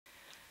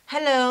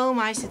Hello,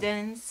 my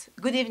students.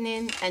 Good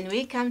evening and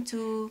welcome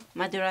to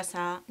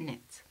Madrassa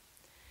Net.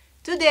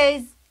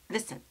 Today's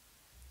lesson,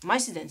 my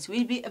students,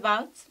 will be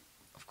about,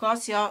 of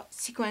course, your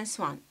sequence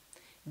 1.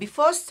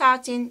 Before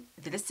starting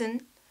the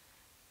lesson,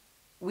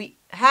 we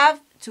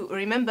have to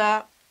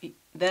remember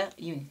the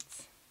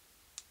units.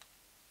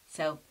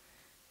 So,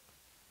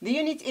 the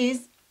unit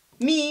is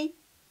me,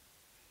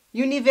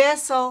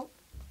 universal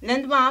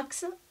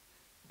landmarks,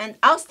 and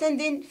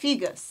outstanding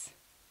figures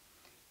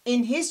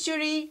in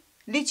history,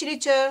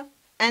 literature,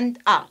 and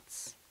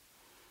arts.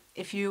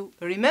 If you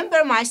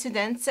remember, my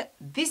students,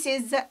 this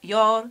is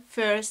your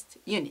first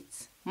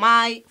unit,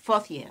 my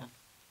 4th year.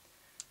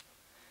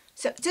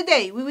 So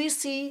today we will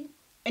see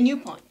a new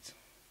point.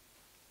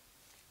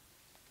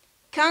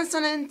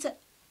 Consonant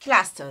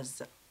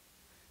clusters.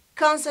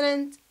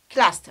 Consonant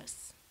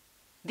clusters.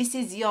 This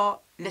is your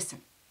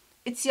lesson.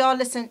 It's your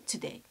lesson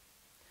today.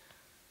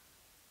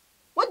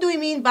 What do we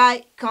mean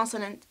by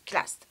consonant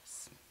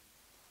clusters?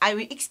 I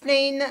will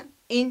explain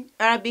in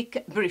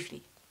Arabic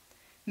briefly.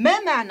 ما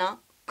معنى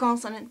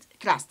consonant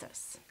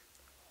clusters?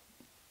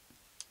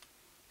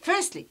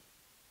 Firstly,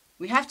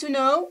 we have to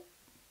know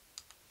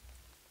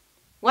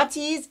what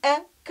is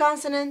a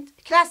consonant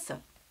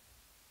cluster.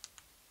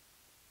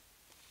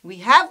 We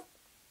have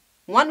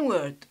one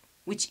word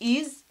which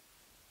is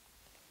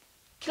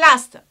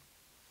cluster.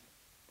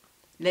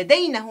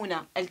 لدينا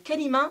هنا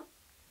الكلمة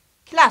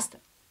cluster.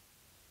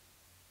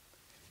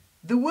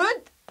 The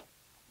word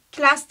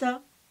cluster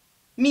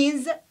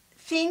means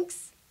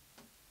things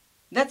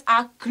that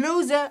are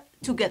closer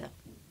together.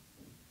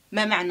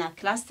 ما معنى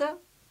cluster؟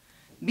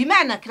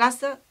 بمعنى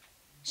cluster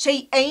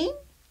شيئين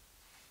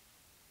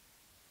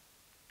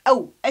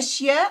أو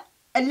أشياء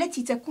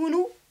التي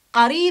تكون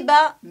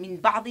قريبة من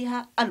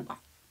بعضها البعض.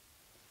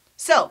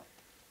 So,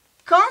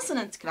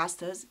 consonant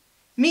clusters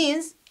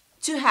means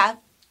to have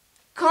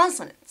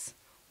consonants,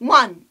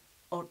 1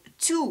 or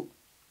 2,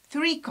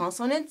 3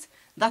 consonants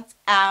that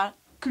are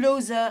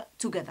closer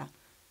together.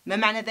 ما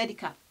معنى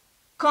ذلك؟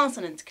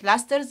 consonant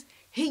clusters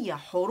هي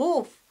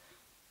حروف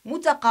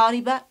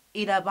متقاربة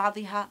إلى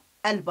بعضها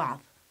البعض،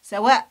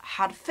 سواء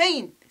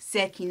حرفين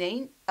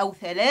ساكنين أو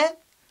 3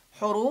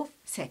 حروف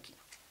ساكنة.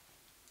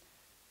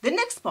 The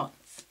next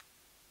point.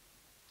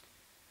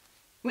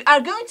 We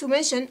are going to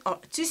mention or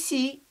to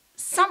see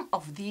some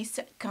of these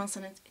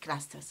consonant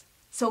clusters.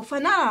 سوف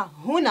نرى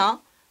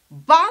هنا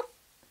بعض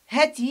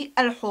هذه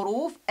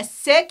الحروف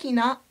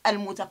الساكنة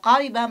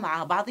المتقاربة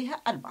مع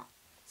بعضها البعض.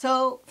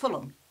 So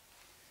follow me.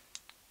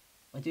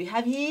 What do we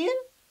have here?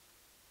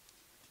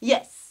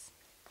 Yes.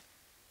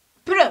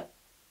 Pr.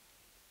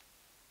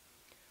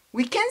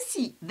 We can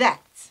see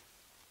that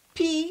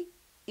P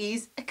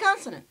is a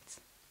consonant.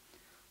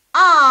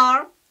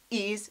 R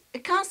is a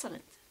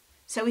consonant.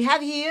 So we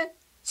have here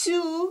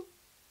 2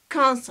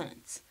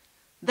 consonants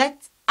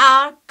that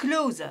are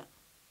closer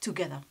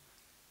together.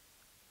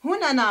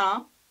 هنا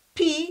نرى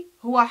P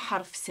هو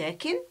حرف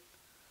ساكن،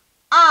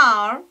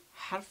 R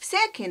حرف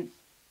ساكن،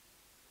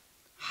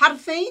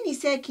 حرفين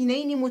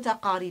ساكنين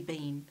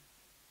متقاربين.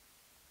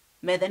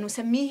 ماذا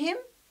نسميهم؟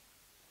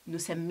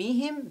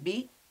 نسميهم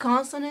ب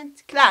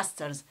consonant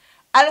clusters،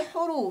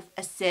 الحروف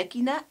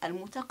الساكنة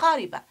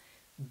المتقاربة.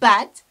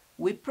 But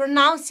we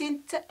pronounce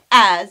it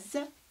as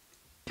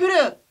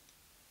pr,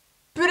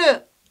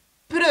 pr,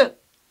 pr,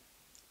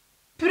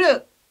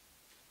 pr.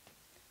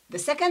 The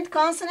second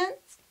consonant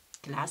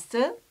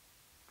cluster,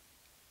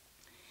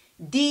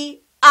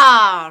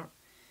 DR.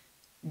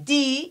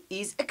 D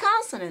is a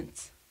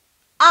consonant.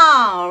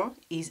 R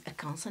is a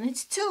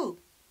consonant too.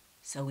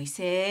 So we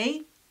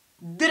say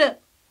dr,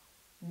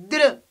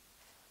 dr,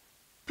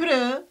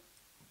 pr,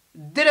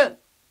 dr.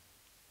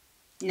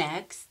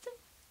 Next.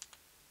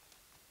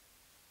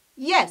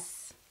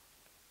 Yes.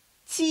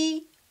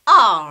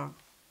 TR.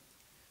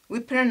 We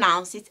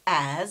pronounce it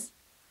as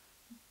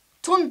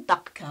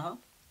تنطق ك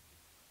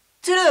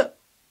تر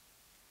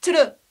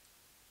تر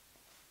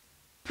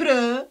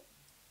pr,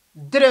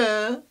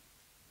 dr,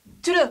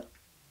 tr.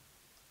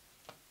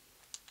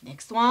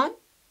 Next one.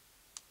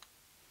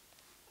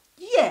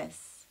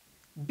 Yes.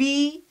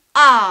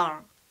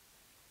 BR.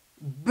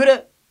 Br.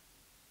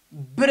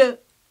 Br.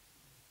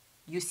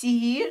 You see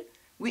here,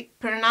 we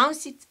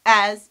pronounce it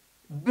as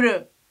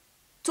br.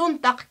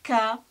 تنطق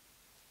ك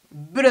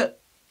br.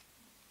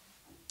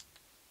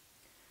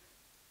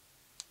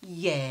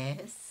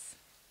 Yes.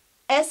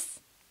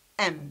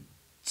 SM.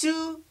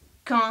 2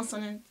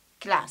 consonant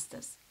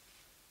clusters.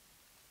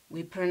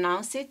 We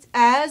pronounce it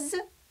as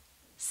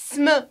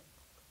sm.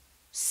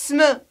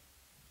 Sm.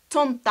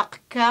 تنطق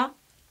ك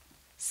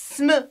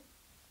sm.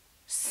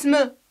 Sm.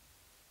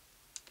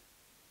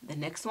 The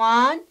next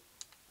one.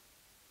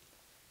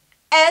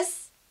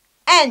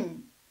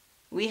 SN.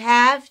 We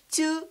have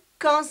 2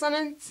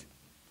 consonants,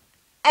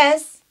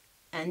 S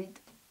and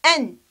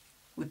N.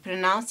 We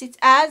pronounce it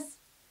as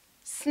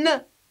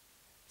sn.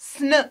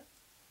 Sn.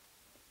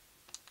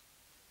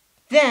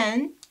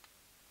 Then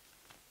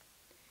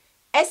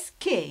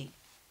SK.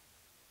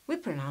 We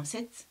pronounce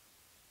it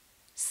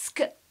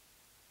sk.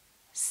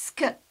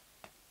 Sk.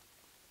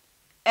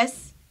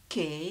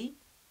 K,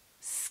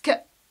 sk.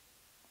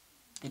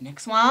 The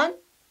next one,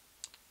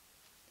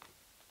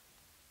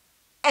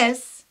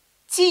 S,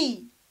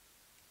 T,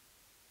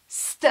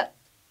 st,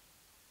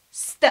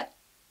 st.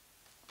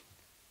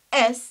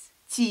 S,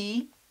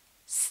 T,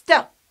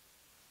 st.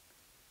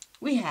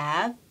 We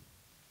have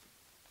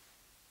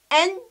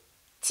N,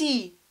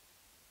 T,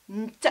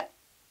 nt,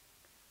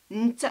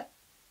 nt.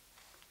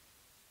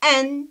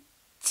 N,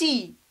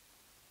 T.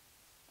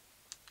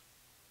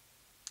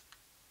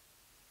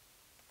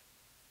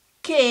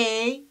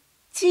 K,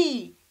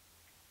 T,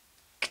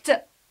 kt,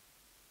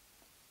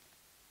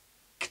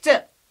 kt.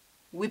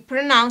 We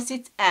pronounce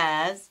it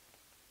as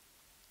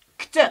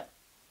kt.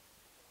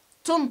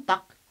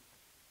 تنطق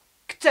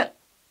kt.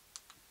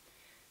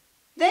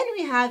 Then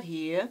we have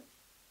here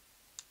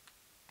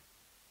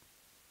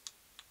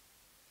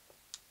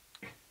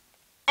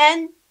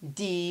N,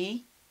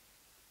 D,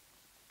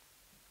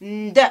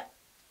 nd,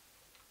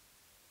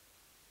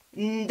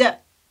 nd.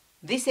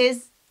 This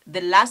is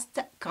the last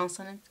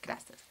consonant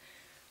cluster.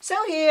 So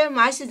here,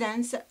 my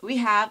students, we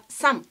have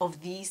some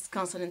of these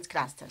consonant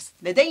clusters.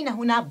 لدينا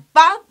هنا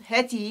بعض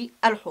هذه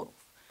الحروف.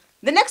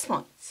 The next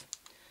point,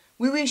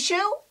 we will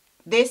show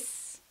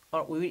this,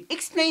 or we will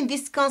explain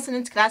these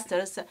consonant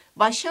clusters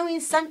by showing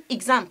some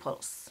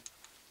examples.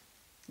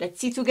 Let's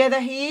see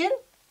together here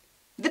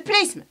the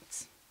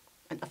placement,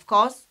 and of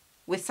course,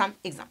 with some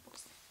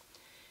examples.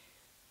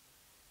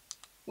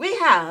 We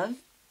have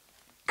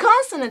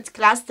consonant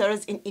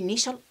clusters in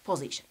initial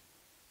position.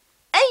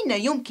 أين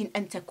يمكن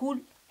أن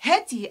تكون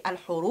هذه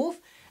الحروف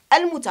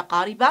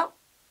المتقاربة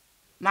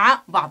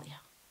مع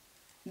بعضها؟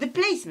 The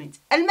placement,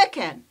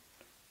 المكان.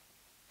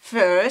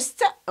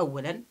 First,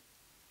 أولاً,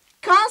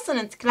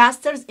 consonant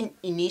clusters in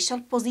initial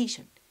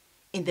position,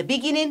 in the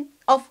beginning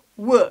of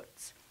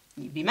words.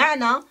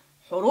 بمعنى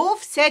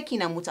حروف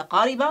ساكنة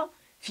متقاربة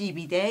في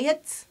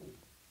بداية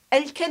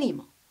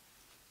الكلمة.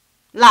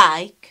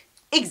 Like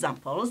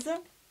examples: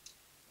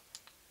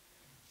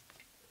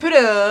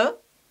 pr,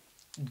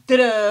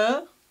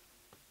 dr,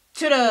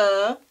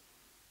 tr,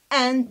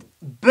 and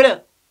br.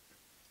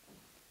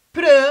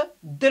 Pr,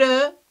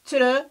 dr,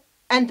 tr,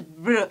 and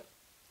br.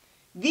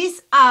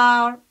 These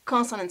are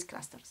consonant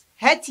clusters.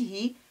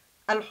 هذه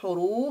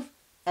الحروف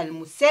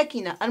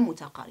الساكنة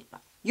المتقاربة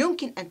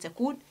يمكن أن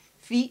تكون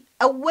في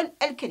أول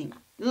الكلمة.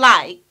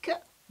 Like,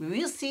 we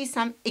will see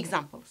some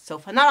examples.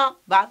 سوف نرى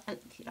بعض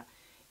الأمثلة.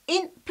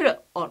 In pr,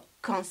 or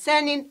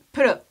concerning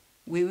pr,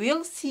 we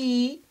will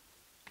see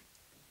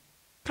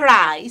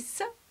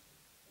price,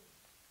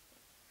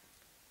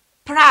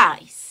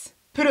 price,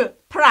 pr,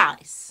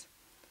 price,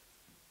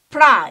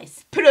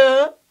 price,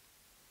 pr,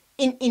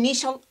 in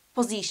initial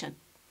position.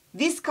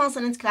 This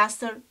consonant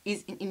cluster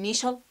is in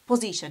initial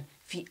position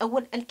في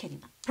أول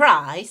الكلمة.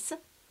 Price,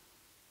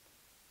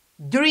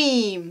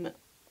 dream,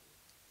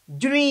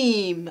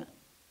 dream,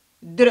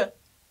 dr,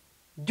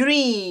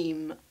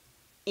 dream,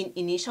 in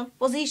initial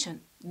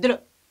position. Dr,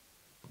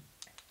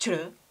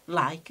 tr,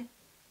 like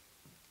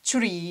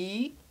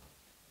tree,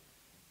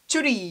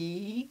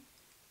 tree,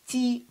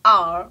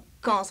 tr,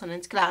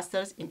 consonant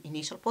clusters in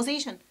initial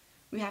position.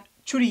 We have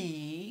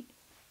tree.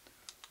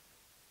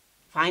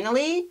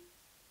 Finally,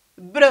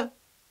 br,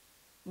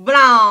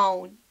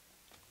 brown,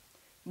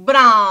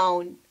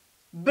 brown,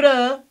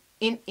 br,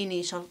 in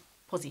initial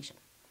position.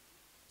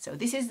 So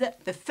this is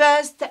the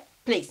first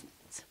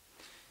placement.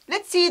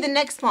 Let's see the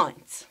next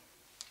point.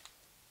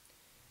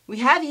 We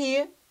have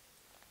here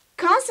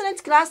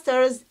consonant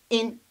clusters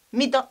in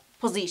middle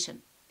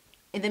position,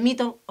 in the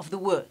middle of the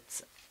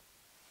words.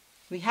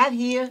 We have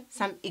here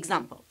some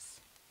examples.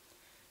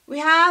 We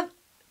have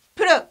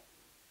pr,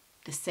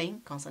 the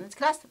same consonant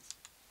clusters.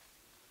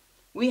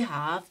 We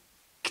have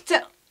kt,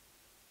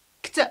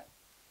 kt.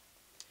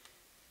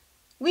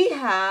 We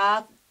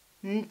have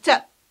nt,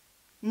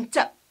 nt.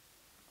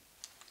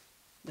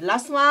 The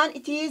last one,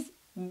 it is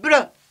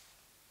br,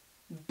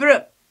 br.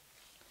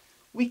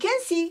 We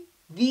can see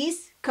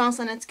these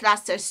consonant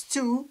clusters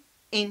too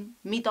in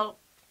middle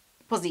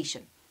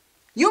position.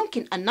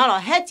 يمكن أن نرى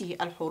هذه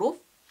الحروف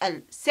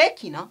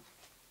الساكنة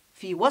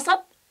في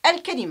وسط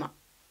الكلمة.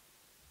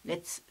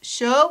 Let's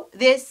show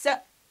this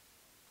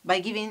by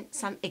giving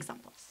some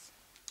examples.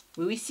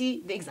 We will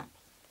see the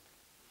example.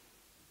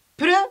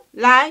 Pr,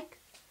 like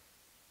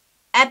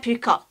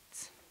apricot,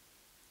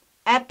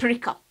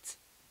 apricot,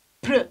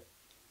 pr,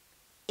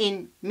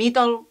 in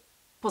middle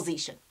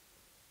position.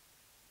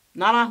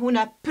 نرى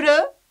هنا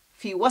pr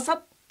في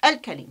وسط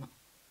الكلمة.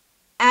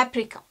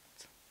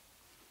 Apricot.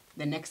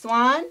 The next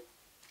one,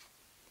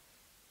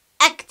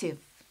 active,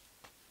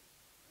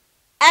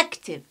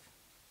 active.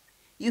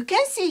 You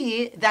can see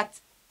here that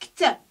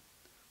kt,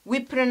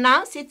 we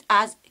pronounce it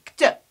as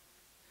kt,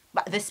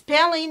 but the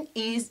spelling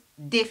is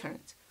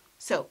different.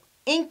 So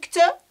in kt,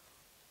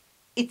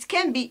 it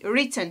can be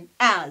written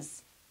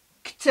as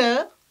kt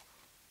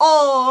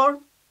or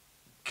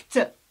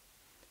kt.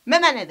 ما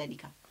معنى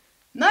ذلك؟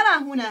 نرى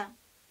هنا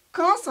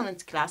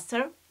consonant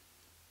cluster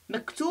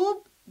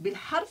مكتوب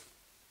بالحرف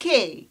K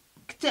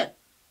كت،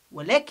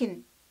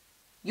 ولكن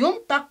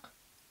ينطق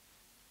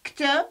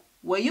كت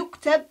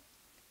ويكتب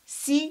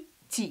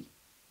CT.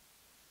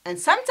 And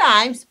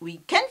sometimes we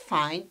can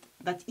find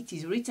that it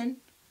is written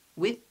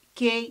with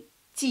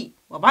KT.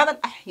 وبعض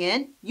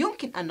الأحيان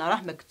يمكن أن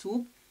نراه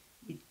مكتوب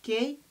with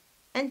K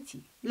and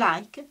T.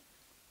 Like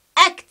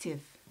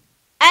active.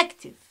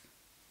 Active.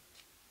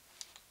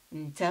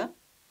 أنت.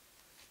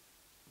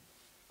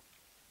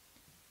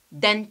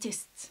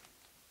 Dentist.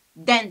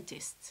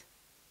 Dentist.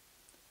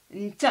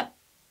 أنت.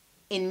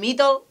 In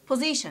middle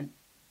position.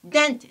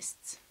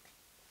 Dentist.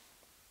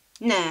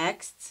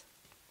 Next.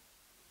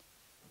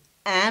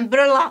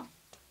 Umbrella.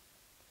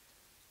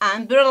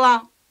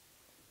 Umbrella.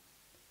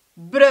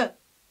 Br.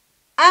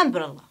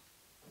 Umbrella.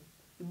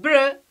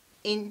 Br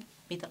in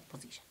middle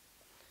position.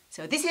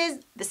 So this is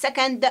the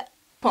second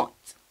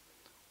point.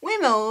 We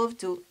move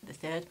to the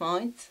third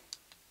point.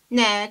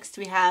 Next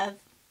we have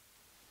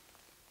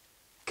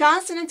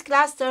consonant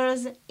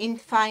clusters in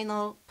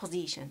final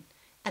position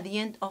at the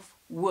end of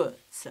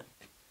words.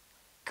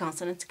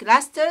 Consonant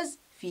clusters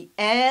في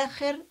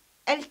آخر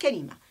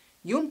الكلمة.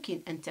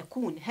 يمكن أن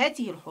تكون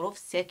هذه الحروف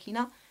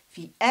الساكنة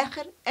في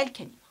آخر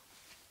الكلمة.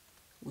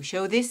 We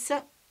show this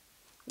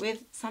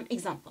with some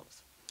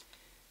examples.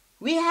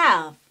 We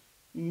have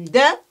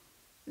the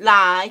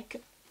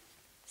like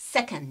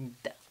second.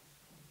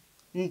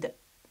 The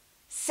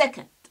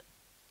second.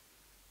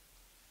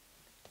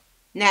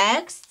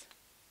 Next,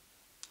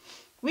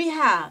 we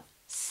have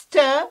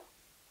st.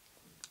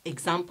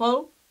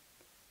 Example,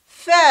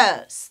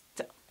 first.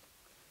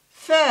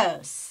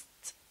 First.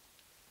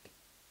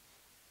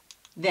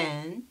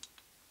 Then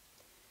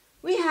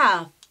we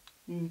have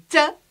t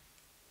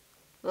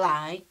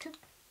like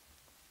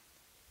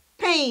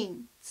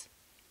paint.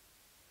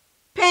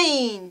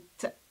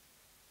 Paint.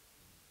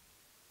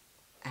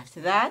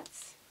 After that,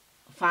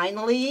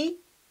 finally,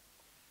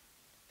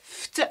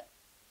 ft.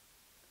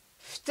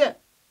 Ft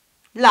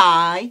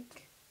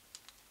like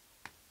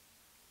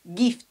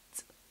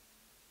gift.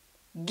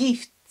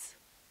 Gift.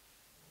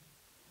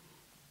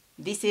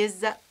 This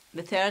is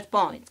the third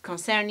point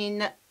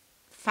concerning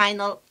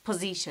final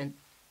position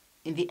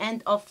in the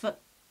end of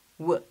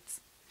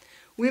words.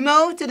 We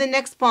move to the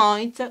next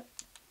point.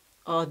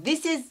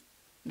 This is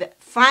the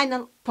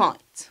final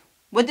point.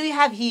 What do we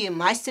have here,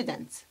 my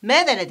students?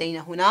 ماذا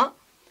لدينا هنا؟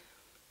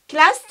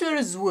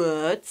 Clusters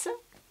words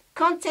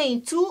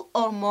contain two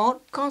or more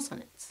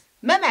consonants.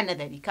 ما معنى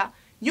ذلك؟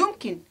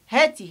 يمكن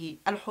هذه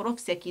الحروف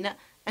الساكنة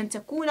أن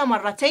تكون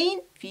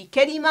مرتين في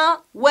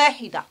كلمة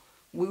واحدة.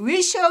 We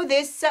will show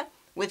this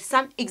with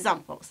some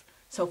examples.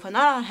 سوف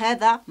نرى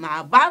هذا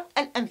مع بعض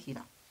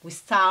الأمثلة. We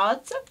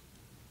start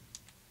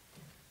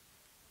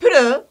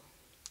pr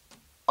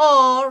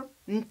or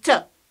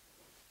nt.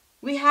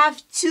 We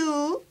have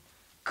two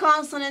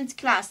consonant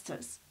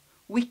clusters.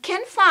 We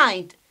can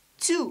find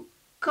two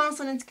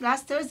consonant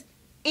clusters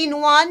in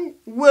one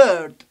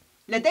word.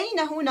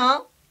 لدينا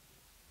هنا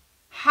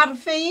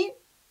حرفين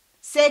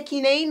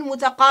ساكنين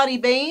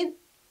متقاربين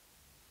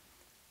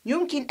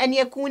يمكن أن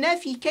يكونا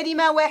في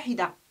كلمة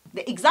واحدة.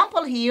 The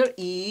example here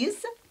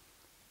is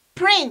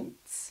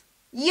print.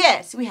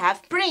 Yes, we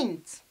have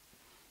print.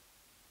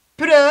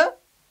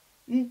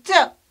 Print.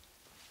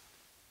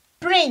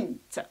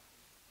 Print.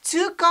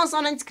 Two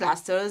consonant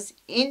clusters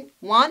in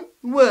one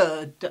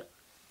word.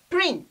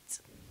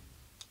 Print.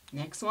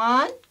 Next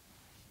one.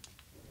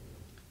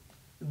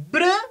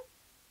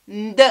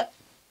 Brnd.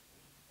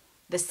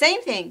 The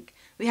same thing.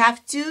 We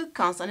have two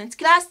consonant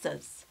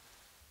clusters.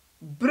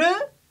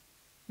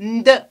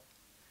 Brnd.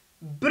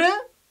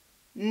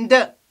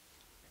 Brnd.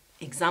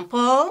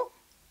 Example.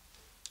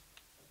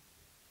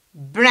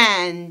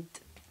 Brand.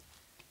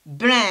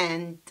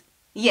 Brand.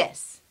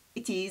 Yes,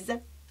 it is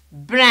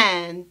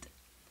brand.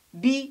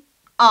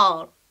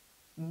 B-R.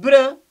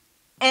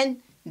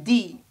 Br-N-D.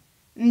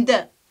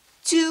 Nd.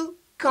 Two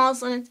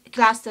consonant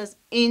clusters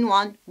in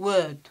one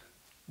word.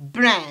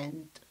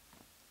 Brand.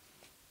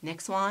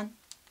 Next one.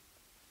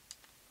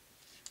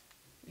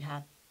 We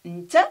have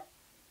nt,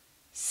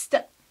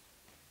 st.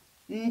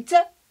 Nt,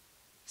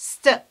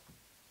 st.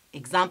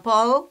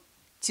 Example.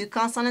 Two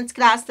consonant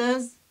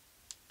clusters.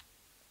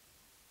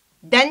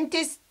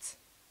 Dentist.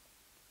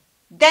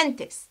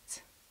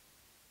 Dentist.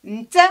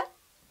 Nt,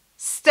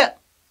 st.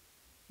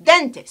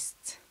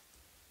 Dentist.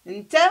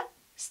 Nt,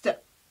 st.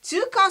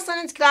 Two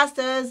consonant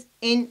clusters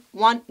in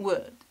one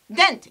word.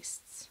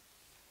 Dentists.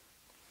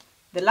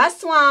 The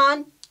last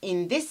one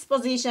in this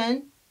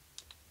position.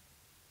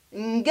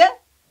 Ng,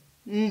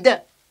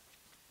 nd.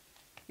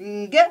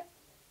 Ng,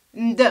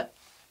 nd.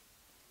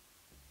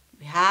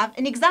 We have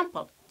an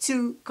example.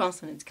 Two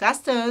consonant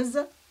clusters.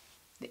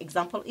 The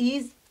example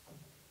is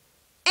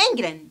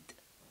England.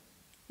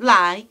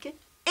 Like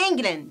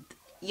England.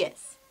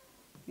 Yes.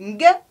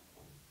 Ng,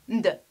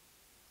 nd.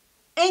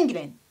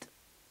 England.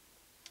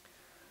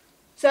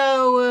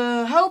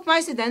 So, hope my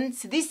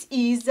students, this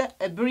is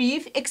a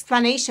brief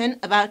explanation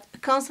about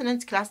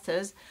consonant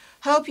clusters.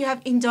 Hope you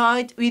have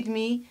enjoyed with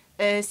me.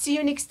 See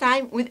you next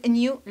time with a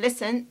new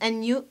lesson and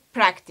new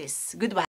practice. Goodbye.